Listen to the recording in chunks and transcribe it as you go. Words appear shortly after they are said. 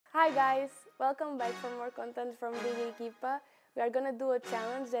Hi guys, welcome back for more content from BIG EQUIPA. We are gonna do a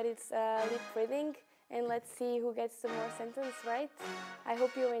challenge that is lip reading and let's see who gets the more sentence right. I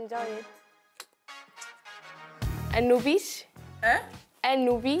hope you enjoy it. Anubis.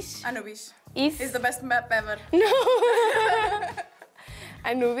 Anubis. Anubis. Is the best map ever. No.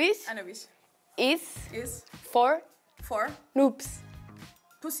 Anubis. Anubis. Is for noobs.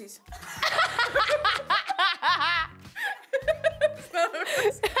 Pussies.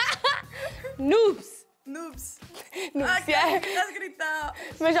 Noobs. Noobs. Noobs, Okay, yeah. that's gritar.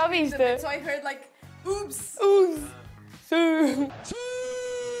 Mas já viste? So I heard like, oops. Oops.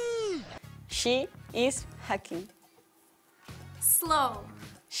 She is hacking. Slow.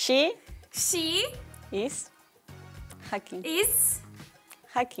 She Is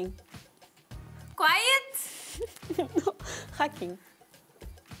hacking. quiet. No, hacking.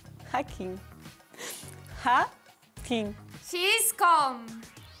 Hacking. Hacking. She is calm.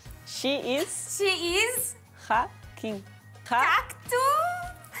 She is hacking. Cacto.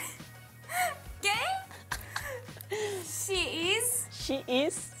 Okay. She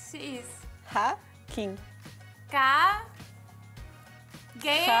is hacking.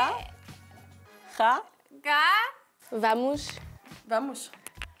 Vamos.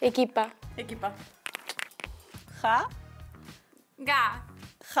 Equipa. Equipa.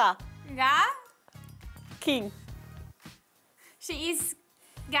 King. She is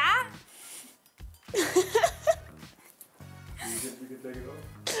You can take it off.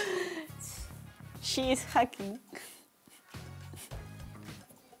 She is hacking.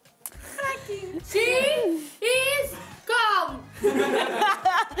 She is calm.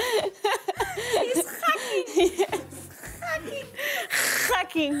 She's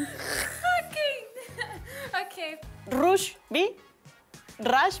Hacking. hacking. Okay. Rush B.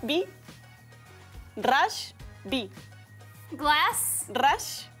 Glass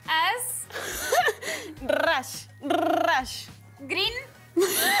Rush. as green.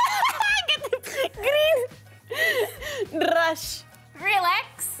 Green. Rush.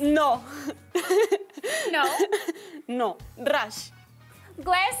 Relax. No. No. No. Rush.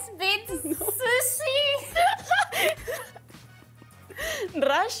 Glass with sushi.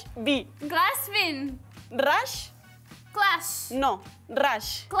 Rush B. Glass win. Rush. Clash. No.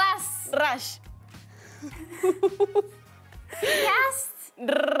 Rush. Class. Rush. Cast.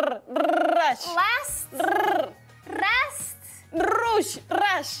 Rush. Last. Rest. Rush.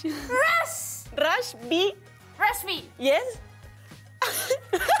 Rush. Rush. Rush B. Rush me. Yes.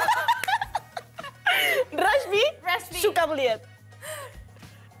 Rush B. Rush me. Suka melihat.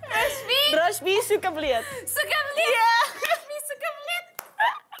 Rush me. Rush B suka melihat. Suka melihat. Yeah. Rush me suka melihat.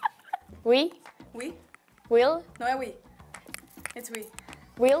 We We? will No, we. It's we.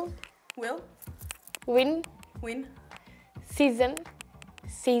 will Will. win Win. season.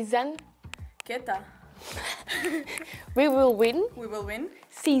 Keta. We will win We will win.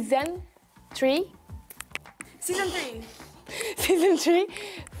 season 3. Season 3. Season 3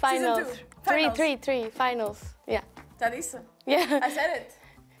 finals. two, finals. Three finals. Yeah. That is. Yeah. I said it.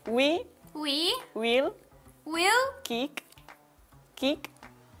 We We will will kick,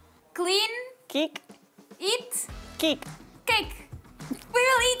 clean, eat kick. cake. We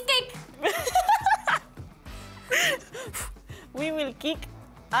will eat cake. We will kick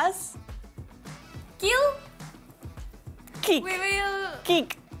us, Kill. kick, We will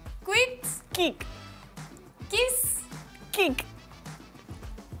kick, quit. kick, Kiss. kick,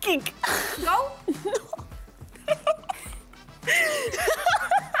 kick. Go.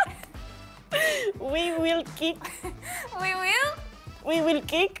 We will kick, We will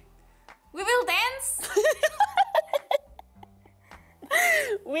kick, We will dance.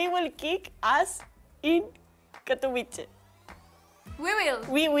 we will kick us in Katowice. We will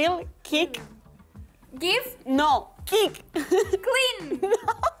We will kick, give no, kick. clean.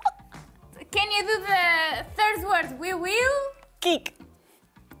 Can you do the third word? We will Kick.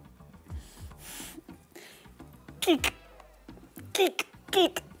 Kick. Kick.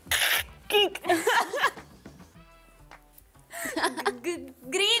 Kick. Kick.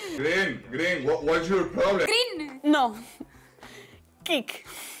 green. Green, what's your problem? Green. No. Kick.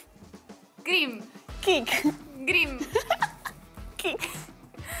 Grim. Kick. Grim. Kick.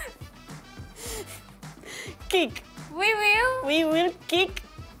 Kick. We will kick.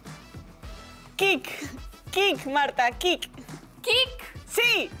 Kick. Kick, Marta, kick. kick.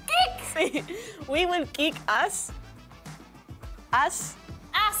 Sí. Kick. Sí. We will kick us. Us.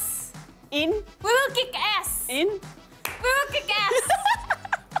 In. We will kick ass. In. We will kick ass.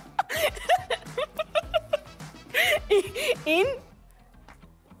 In.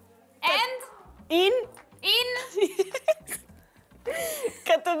 And In. in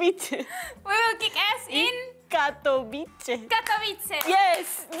Katowice. We will kick ass in Katowice. Katowice.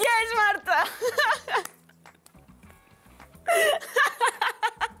 Yes, yes, Marta.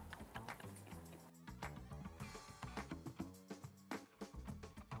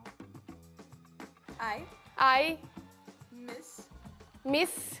 I miss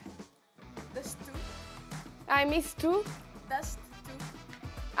miss this too. I miss too. Dust too.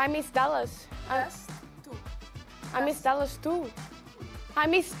 I miss Dallas. Dust too. I miss Dallas too. I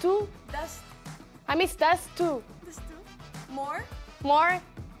miss too. Dust. I miss dust too. This too. More More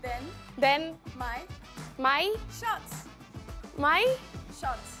than than my my shots.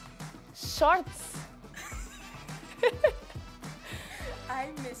 shorts.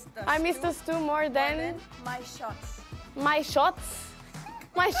 I miss those two more than my shots. my shots.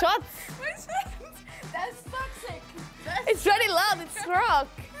 My shots. That's toxic. It's very loud. It's rock.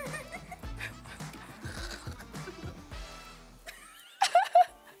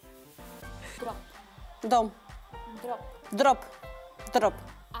 Drop. Dom. Drop. Drop. Drop.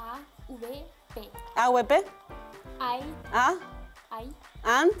 A-V-P. AWP. I. A. I.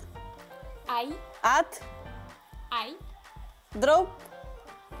 And. I. At. I. Drop.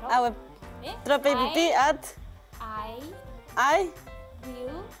 AWP. Eh? Drop ABP at. I I.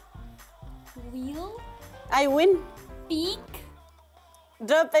 will I win. pick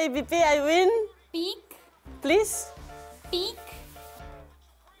Drop ABP. I win. pick Please. pick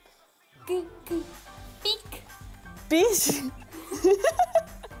pick Peace.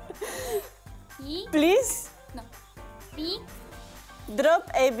 P Please. no pick Drop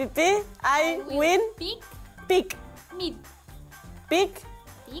ABP. I will win. pick Pick. mid Pick.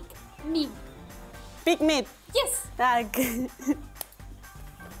 pick mid. Pick meat. Yes. Okay.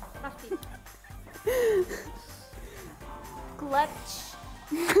 Party. Clutch.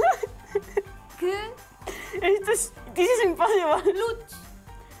 This is impossible. Clutch.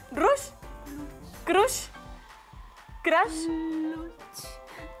 Rush. Crush. Crash.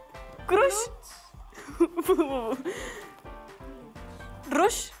 Crush.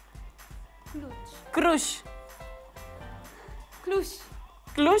 Rush. Crush. Clutch.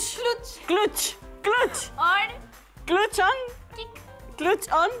 Clutch. Clutch. Clutch. Clutch. Or Clutch on. kick. Clutch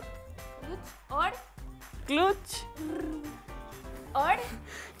on. Or Clutch. or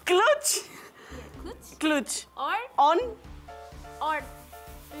Clutch. clutch. Clutch. Or On. or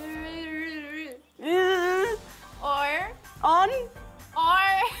On.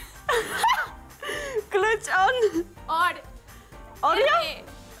 or Clutch on. or Oreo.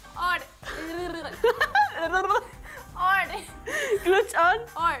 or Clutch on.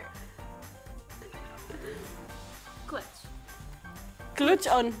 or clutch. Clutch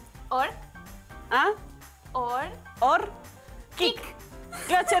on. Or Huh? Or. Kick.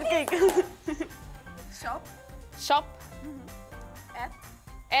 Clutch or kick. Shop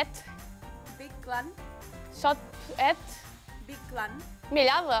at Big clan. shop at Big clan.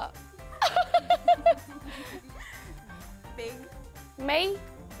 milhada. Big. May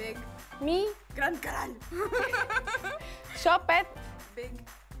Big. me Gran clan. shop at Big.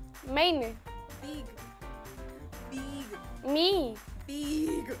 main Big. Big. me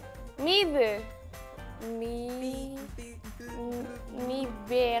Big. mid me Big. me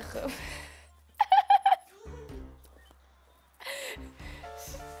ber.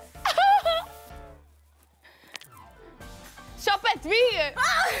 Shop at wie?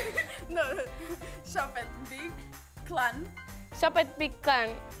 No. Shop at Big clan. Shop at big clan.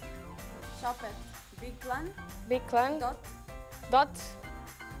 Shop at Big clan. Big clan Dot. dot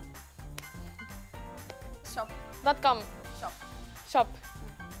Shop. .com Shop. shop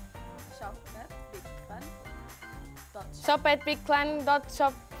Shop at Big clan. Dot. shop at big clan dot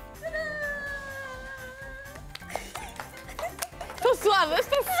shop. Estou suada,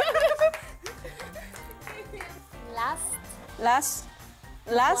 estou suada. Last. Last.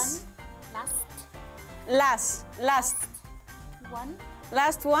 Last. Last. Last. Last. One.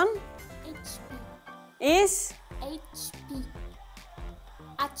 Last one HP. is HP.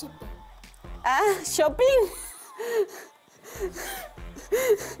 HP. shopping.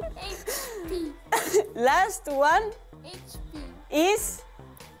 HP. Last one HP. is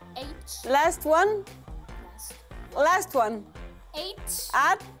H. last one. Last one H.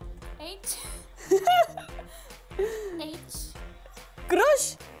 at H. H.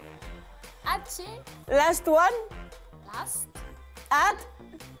 crush. H. Last one Last. at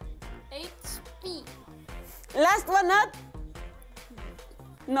HP. last one at.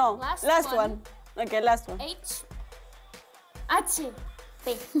 No, Last last one. one. Okay, last one. H. H.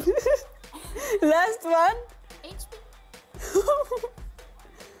 P. Last one. HP.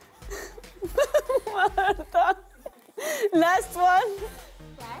 Marta. Last one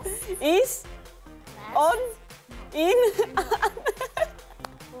is on, in,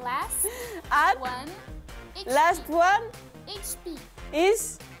 Last at. one. HP. Last one HP.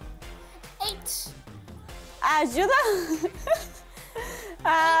 is H. ayuda.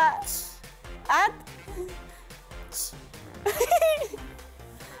 At.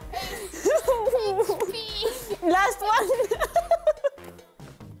 HP. Last one.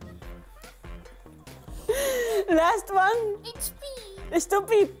 Last one. HP.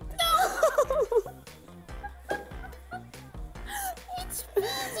 Stupid. HP,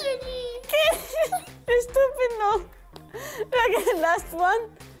 Jenny. ¿Qué? Stupid no. Okay, last one.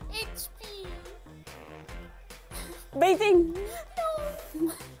 HP. Baiting.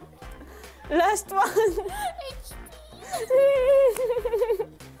 Last one.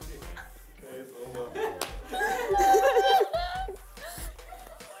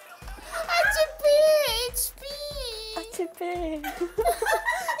 HP. HP. HP. HP.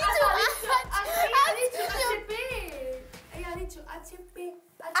 Ella ha dicho HP.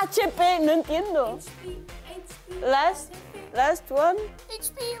 HP, no entiendo. Last one.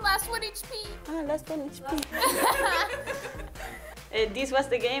 HP. Last one HP. Ah, last one HP. This was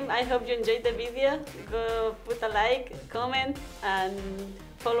the game. I hope you enjoyed the video. Go put a like, comment, and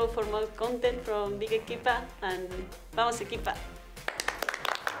follow for more content from Big Equipa. And vamos Equipa.